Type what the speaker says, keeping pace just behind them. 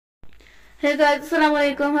Hey guys,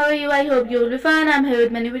 assalamualaikum. How are you? I hope you will be fine. I'm here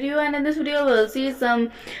with many video, and in this video we'll see some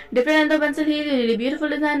different endo pencil heel, really beautiful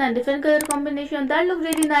design and different color combination that look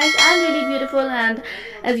really nice and really beautiful. And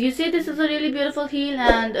as you see, this is a really beautiful heel,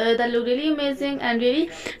 and that look really amazing and really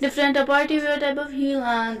different, a party wear type of heel,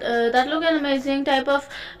 and that look an amazing type of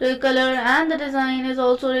color, and the design is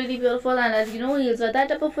also really beautiful. And as you know, heels are that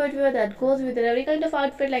type of footwear that goes with every kind of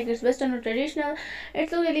outfit, like it's western or traditional.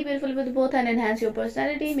 It's look really beautiful with both and enhance your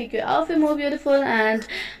personality, make your outfit more beautiful. And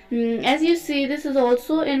as you see, this is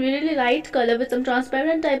also in really light color with some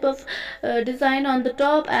transparent type of design on the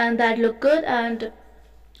top, and that look good and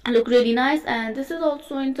look really nice. And this is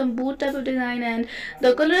also in some boot type of design, and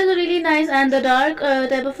the color is really nice, and the dark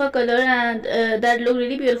type of a color, and that look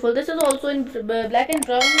really beautiful. This is also in black and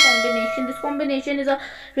brown combination. This combination is a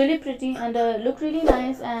really pretty and look really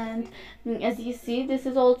nice. And as you see, this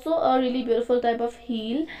is also a really beautiful type of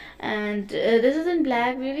heel, and this is in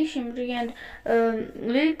black, really shimmery and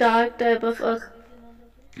really dark type of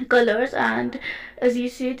colors. And as you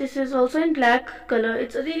see, this is also in black color.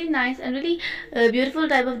 It's a really nice and really beautiful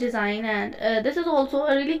type of design, and this is also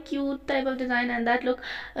a really cute type of design, and that look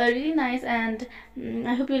really nice. And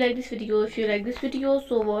I hope you like this video. If you like this video,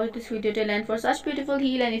 so watch this video till end for such beautiful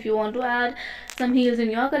heel. And if you want to add some heels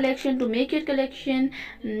in your collection to make your collection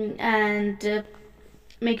and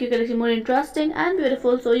make your collection more interesting and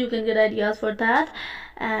beautiful, so you can get ideas for that.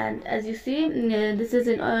 And as you see, this is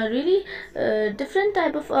in a really different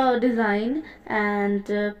type of design, and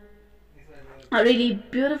a really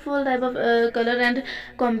beautiful type of color and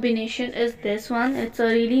combination is this one. It's a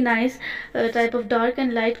really nice type of dark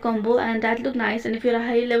and light combo, and that look nice. And if you're a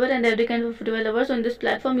high lover and every kind of footwear lover, so in this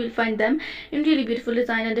platform you'll find them in really beautiful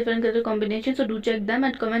design and different color combinations. So do check them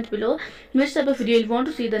and comment below which type of video you want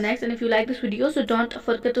to see the next. And if you like this video, so don't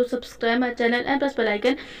forget to subscribe my channel and press bell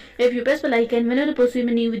icon. If you press bell icon, whenever I post a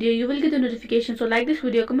new video, you will get the notification. So like this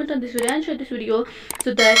video, comment on this video, and share this video.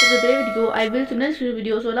 So that's it for today's video. I will see you next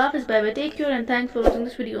video. So love is bye bye, take care, and thanks for watching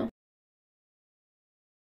this video.